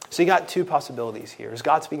 So you got two possibilities here. Is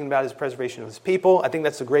God speaking about his preservation of his people? I think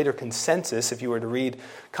that's the greater consensus. If you were to read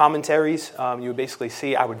commentaries, you would basically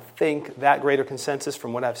see, I would think, that greater consensus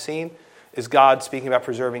from what I've seen. Is God speaking about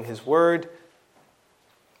preserving his word?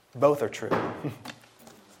 Both are true. You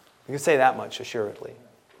can say that much assuredly.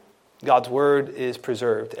 God's word is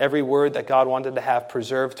preserved. Every word that God wanted to have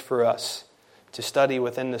preserved for us to study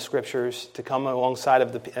within the Scriptures, to come along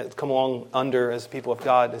under as the people of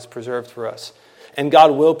God, is preserved for us. And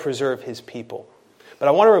God will preserve his people. But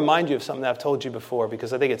I want to remind you of something that I've told you before,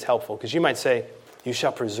 because I think it's helpful. Because you might say, you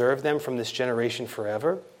shall preserve them from this generation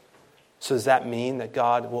forever. So does that mean that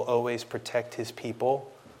God will always protect his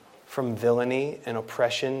people from villainy and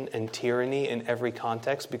oppression and tyranny in every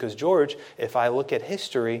context? Because, George, if I look at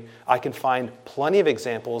history, I can find plenty of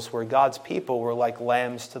examples where God's people were like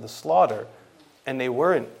lambs to the slaughter, and they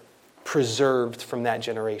weren't preserved from that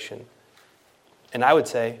generation. And I would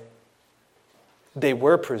say they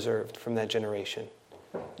were preserved from that generation.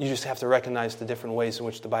 You just have to recognize the different ways in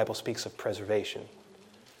which the Bible speaks of preservation.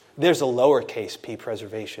 There's a lowercase p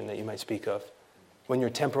preservation that you might speak of. When your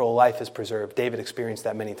temporal life is preserved. David experienced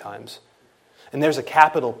that many times. And there's a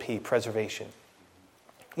capital P preservation,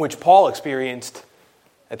 which Paul experienced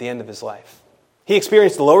at the end of his life. He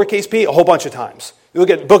experienced the lowercase p a whole bunch of times. You look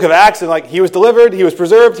at the book of Acts, and he was delivered, he was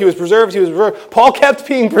preserved, he was preserved, he was preserved. Paul kept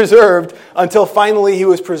being preserved until finally he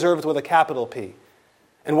was preserved with a capital P.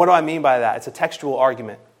 And what do I mean by that? It's a textual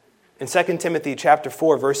argument. In 2 Timothy chapter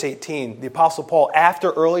 4, verse 18, the Apostle Paul, after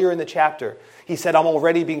earlier in the chapter, he said, I'm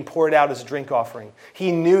already being poured out as a drink offering.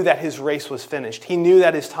 He knew that his race was finished. He knew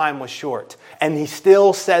that his time was short. And he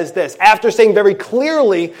still says this. After saying very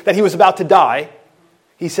clearly that he was about to die,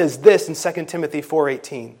 he says this in 2 Timothy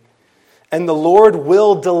 4:18. And the Lord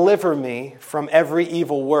will deliver me from every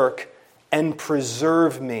evil work and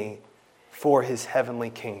preserve me for his heavenly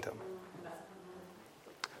kingdom.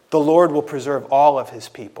 The Lord will preserve all of his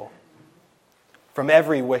people from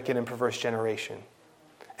every wicked and perverse generation.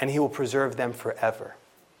 And he will preserve them forever.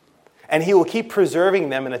 And he will keep preserving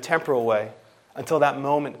them in a temporal way until that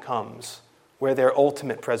moment comes where their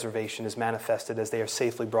ultimate preservation is manifested as they are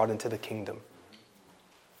safely brought into the kingdom.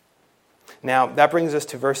 Now, that brings us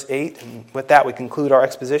to verse 8. And with that, we conclude our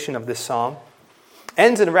exposition of this psalm.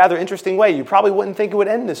 Ends in a rather interesting way. You probably wouldn't think it would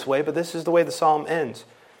end this way, but this is the way the psalm ends.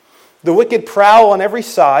 The wicked prowl on every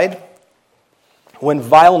side when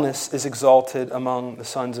vileness is exalted among the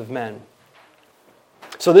sons of men.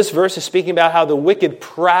 So this verse is speaking about how the wicked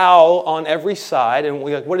prowl on every side. And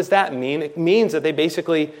we're like, what does that mean? It means that they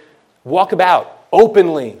basically walk about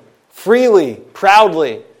openly, freely,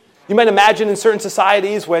 proudly. You might imagine in certain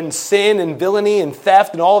societies when sin and villainy and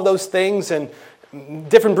theft and all of those things and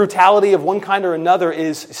different brutality of one kind or another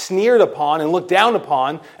is sneered upon and looked down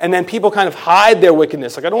upon, and then people kind of hide their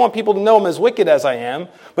wickedness. Like, I don't want people to know I'm as wicked as I am.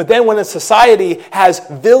 But then when a society has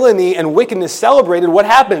villainy and wickedness celebrated, what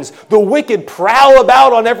happens? The wicked prowl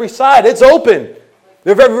about on every side. It's open.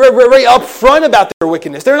 They're very, very, very upfront about their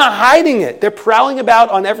wickedness. They're not hiding it. They're prowling about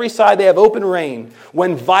on every side. They have open reign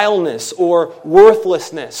when vileness or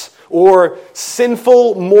worthlessness or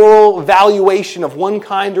sinful moral valuation of one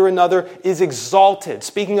kind or another is exalted.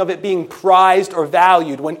 Speaking of it being prized or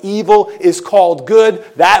valued, when evil is called good,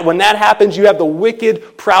 when that happens, you have the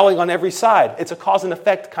wicked prowling on every side. It's a cause and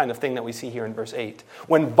effect kind of thing that we see here in verse 8.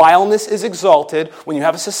 When vileness is exalted, when you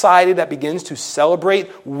have a society that begins to celebrate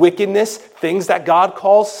wickedness, things that God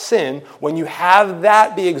calls sin, when you have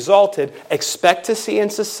that be exalted, expect to see in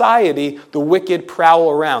society the wicked prowl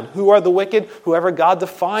around. Who are the wicked? Whoever God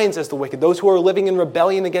defines as the wicked. Those who are living in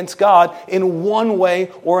rebellion against God in one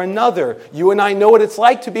way or another. You and I know what it's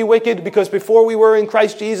like to be wicked because before we were in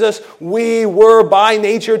Christ Jesus, we were by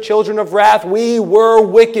nature children of wrath. We were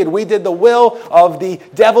wicked. We did the will of the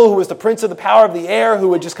devil, who was the prince of the power of the air, who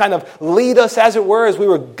would just kind of lead us, as it were, as we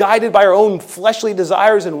were guided by our own fleshly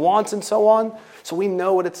desires and wants and so on. So we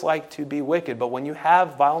know what it's like to be wicked. But when you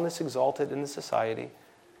have vileness exalted in the society,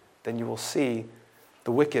 then you will see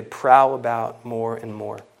the wicked prowl about more and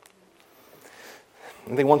more.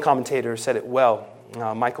 I think one commentator said it well,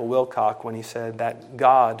 Michael Wilcock, when he said that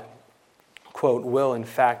God, quote, will in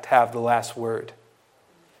fact have the last word.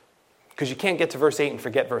 Because you can't get to verse 8 and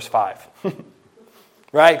forget verse 5.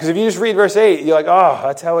 Right? Because if you just read verse 8, you're like, oh,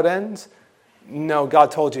 that's how it ends? No, God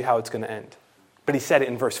told you how it's going to end. But he said it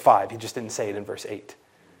in verse 5. He just didn't say it in verse 8.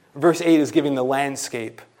 Verse 8 is giving the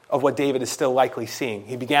landscape of what David is still likely seeing.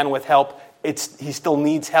 He began with help. He still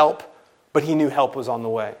needs help, but he knew help was on the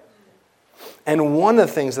way. And one of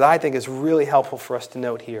the things that I think is really helpful for us to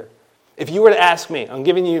note here, if you were to ask me, I'm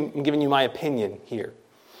giving you my opinion here.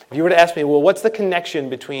 If you were to ask me, well, what's the connection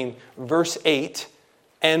between verse 8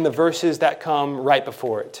 and the verses that come right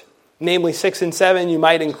before it? Namely 6 and 7, you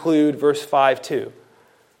might include verse 5 too.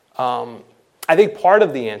 I think part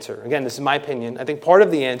of the answer, again, this is my opinion, I think part of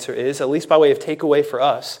the answer is, at least by way of takeaway for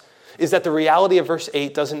us, is that the reality of verse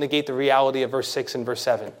 8 doesn't negate the reality of verse 6 and verse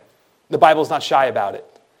 7. The Bible's not shy about it.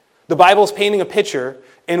 The Bible is painting a picture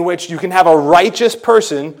in which you can have a righteous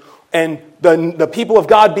person and the people of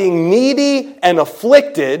God being needy and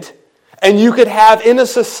afflicted, and you could have in a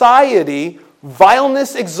society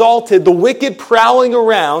vileness exalted, the wicked prowling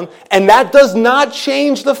around, and that does not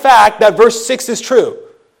change the fact that verse 6 is true,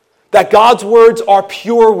 that God's words are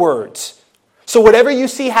pure words. So whatever you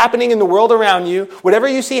see happening in the world around you, whatever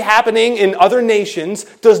you see happening in other nations,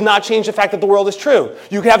 does not change the fact that the world is true.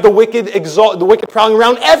 You can have the wicked prowling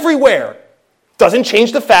around everywhere. Doesn't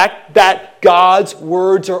change the fact that God's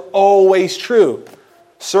words are always true.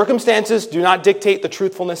 Circumstances do not dictate the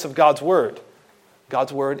truthfulness of God's word.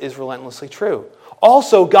 God's word is relentlessly true.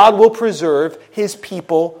 Also, God will preserve his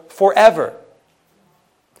people forever.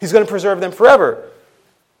 He's going to preserve them forever.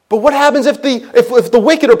 But what happens if the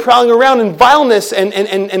wicked are prowling around and vileness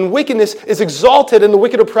and wickedness is exalted and the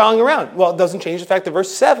wicked are prowling around? Well, it doesn't change the fact that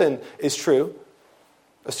verse 7 is true,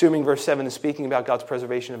 assuming verse 7 is speaking about God's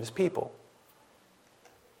preservation of his people.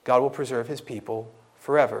 God will preserve his people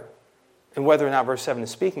forever. And whether or not verse 7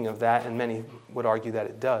 is speaking of that, and many would argue that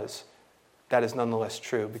it does, that is nonetheless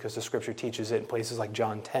true because the Scripture teaches it in places like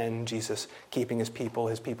John 10, Jesus keeping his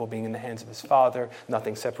people being in the hands of his Father,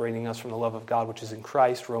 nothing separating us from the love of God which is in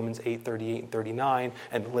Christ, Romans 8, 38 and 39,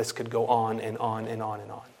 and the list could go on and on and on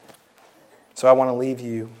and on. So I want to leave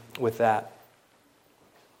you with that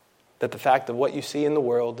the fact of what you see in the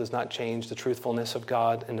world does not change the truthfulness of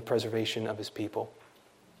God and the preservation of his people.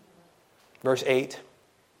 Verse 8,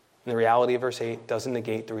 and the reality of verse 8 doesn't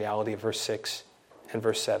negate the reality of verse 6 and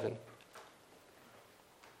verse 7.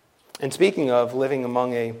 And speaking of living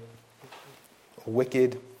among a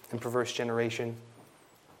wicked and perverse generation,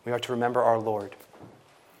 we are to remember our Lord,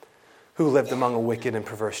 who lived among a wicked and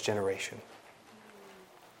perverse generation.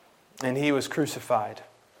 And he was crucified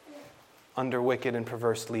under wicked and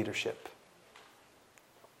perverse leadership.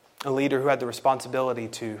 A leader who had the responsibility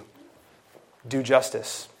to do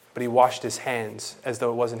justice, but he washed his hands as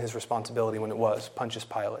though it wasn't his responsibility when it was, Pontius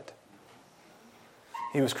Pilate.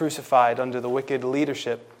 He was crucified under the wicked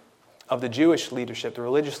leadership of the Jewish leadership, the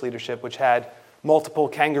religious leadership, which had multiple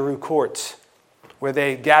kangaroo courts where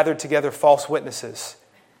they gathered together false witnesses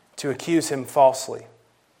to accuse him falsely.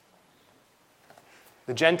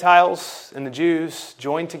 The Gentiles and the Jews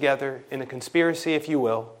joined together in a conspiracy, if you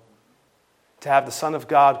will, to have the Son of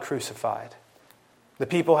God crucified. The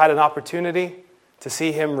people had an opportunity to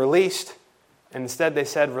see him released, and instead they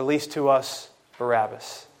said, "Release to us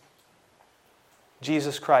Barabbas."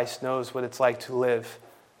 Jesus Christ knows what it's like to live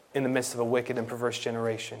in the midst of a wicked and perverse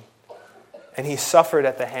generation. And he suffered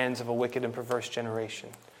at the hands of a wicked and perverse generation.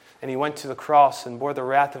 And he went to the cross and bore the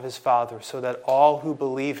wrath of his Father so that all who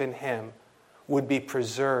believe in him would be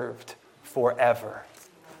preserved forever.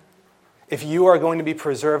 If you are going to be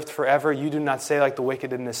preserved forever, you do not say like the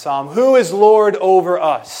wicked in this psalm, "Who is Lord over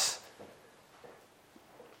us?"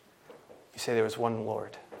 You say there is one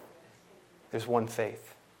Lord. There's one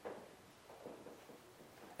faith.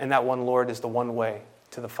 And that one Lord is the one way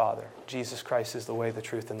to the Father. Jesus Christ is the way, the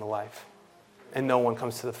truth, and the life. And no one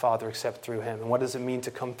comes to the Father except through him. And what does it mean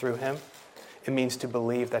to come through him? It means to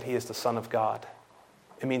believe that he is the Son of God.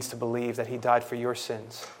 It means to believe that he died for your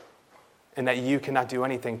sins and that you cannot do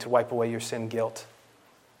anything to wipe away your sin guilt.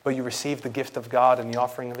 But you receive the gift of God and the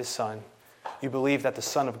offering of his Son. You believe that the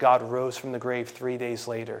Son of God rose from the grave 3 days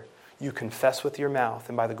later. You confess with your mouth,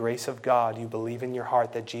 and by the grace of God, you believe in your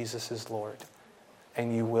heart that Jesus is Lord,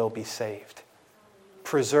 and you will be saved.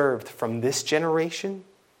 Preserved from this generation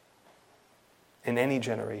and any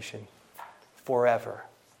generation forever,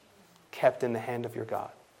 kept in the hand of your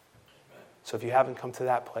God. So if you haven't come to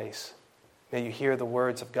that place, may you hear the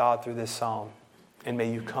words of God through this psalm, and may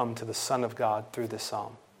you come to the Son of God through this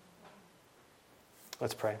psalm.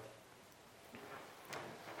 Let's pray.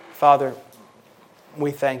 Father, we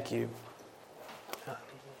thank you.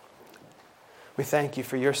 We thank you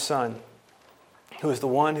for your Son, who is the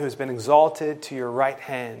one who has been exalted to your right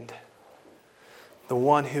hand, the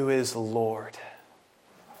one who is Lord.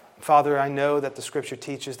 Father, I know that the Scripture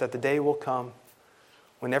teaches that the day will come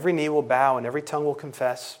when every knee will bow and every tongue will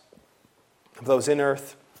confess, of those in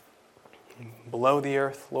earth, below the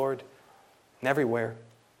earth, Lord, and everywhere,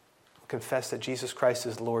 will confess that Jesus Christ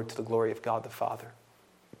is Lord to the glory of God the Father.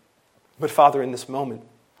 But Father, in this moment,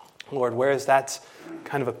 Lord, whereas that's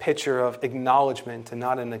kind of a picture of acknowledgement and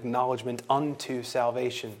not an acknowledgement unto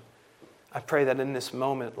salvation, I pray that in this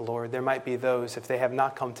moment, Lord, there might be those, if they have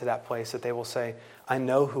not come to that place, that they will say, "I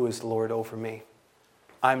know who is Lord over me.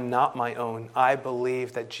 I'm not my own. I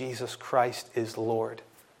believe that Jesus Christ is Lord.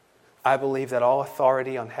 I believe that all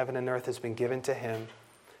authority on heaven and earth has been given to him.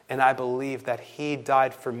 And I believe that he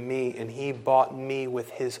died for me and he bought me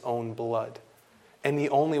with his own blood. And the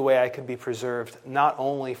only way I could be preserved, not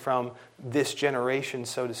only from this generation,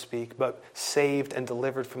 so to speak, but saved and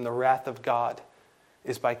delivered from the wrath of God,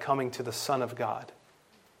 is by coming to the Son of God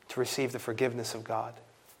to receive the forgiveness of God.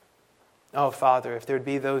 Oh, Father, if there'd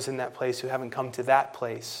be those in that place who haven't come to that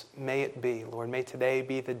place, may it be, Lord. May today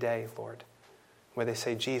be the day, Lord, where they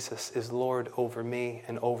say, Jesus is Lord over me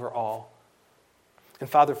and over all. And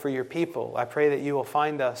Father, for your people, I pray that you will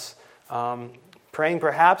find us praying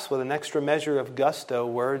perhaps with an extra measure of gusto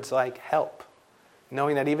words like help,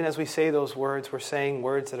 knowing that even as we say those words, we're saying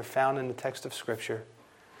words that are found in the text of Scripture.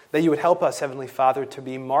 That you would help us, Heavenly Father, to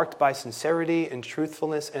be marked by sincerity and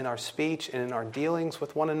truthfulness in our speech and in our dealings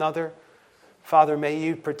with one another. Father, may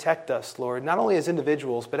you protect us, Lord, not only as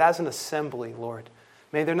individuals, but as an assembly, Lord.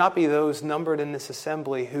 May there not be those numbered in this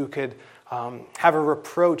assembly who could have a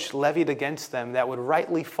reproach levied against them that would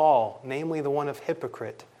rightly fall, namely the one of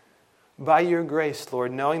hypocrite. By your grace,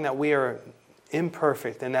 Lord, knowing that we are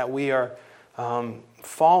imperfect and that we are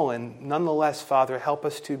fallen, nonetheless, Father, help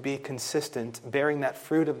us to be consistent, bearing that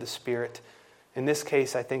fruit of the Spirit In this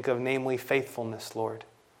case, I think of namely faithfulness, Lord.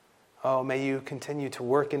 Oh, may you continue to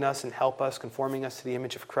work in us and help us, conforming us to the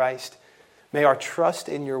image of Christ. May our trust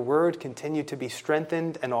in your word continue to be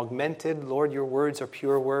strengthened and augmented. Lord, your words are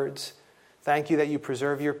pure words. Thank you that you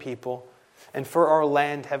preserve your people. And for our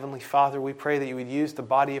land, Heavenly Father, we pray that you would use the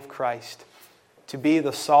body of Christ to be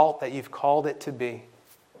the salt that you've called it to be.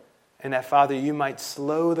 And that, Father, you might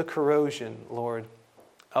slow the corrosion, Lord,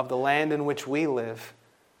 of the land in which we live.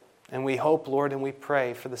 And we hope, Lord, and we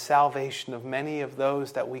pray for the salvation of many of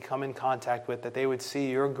those that we come in contact with, that they would see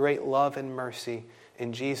your great love and mercy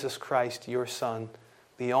in Jesus Christ, your Son,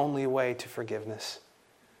 the only way to forgiveness.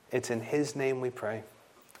 It's in his name we pray.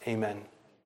 Amen.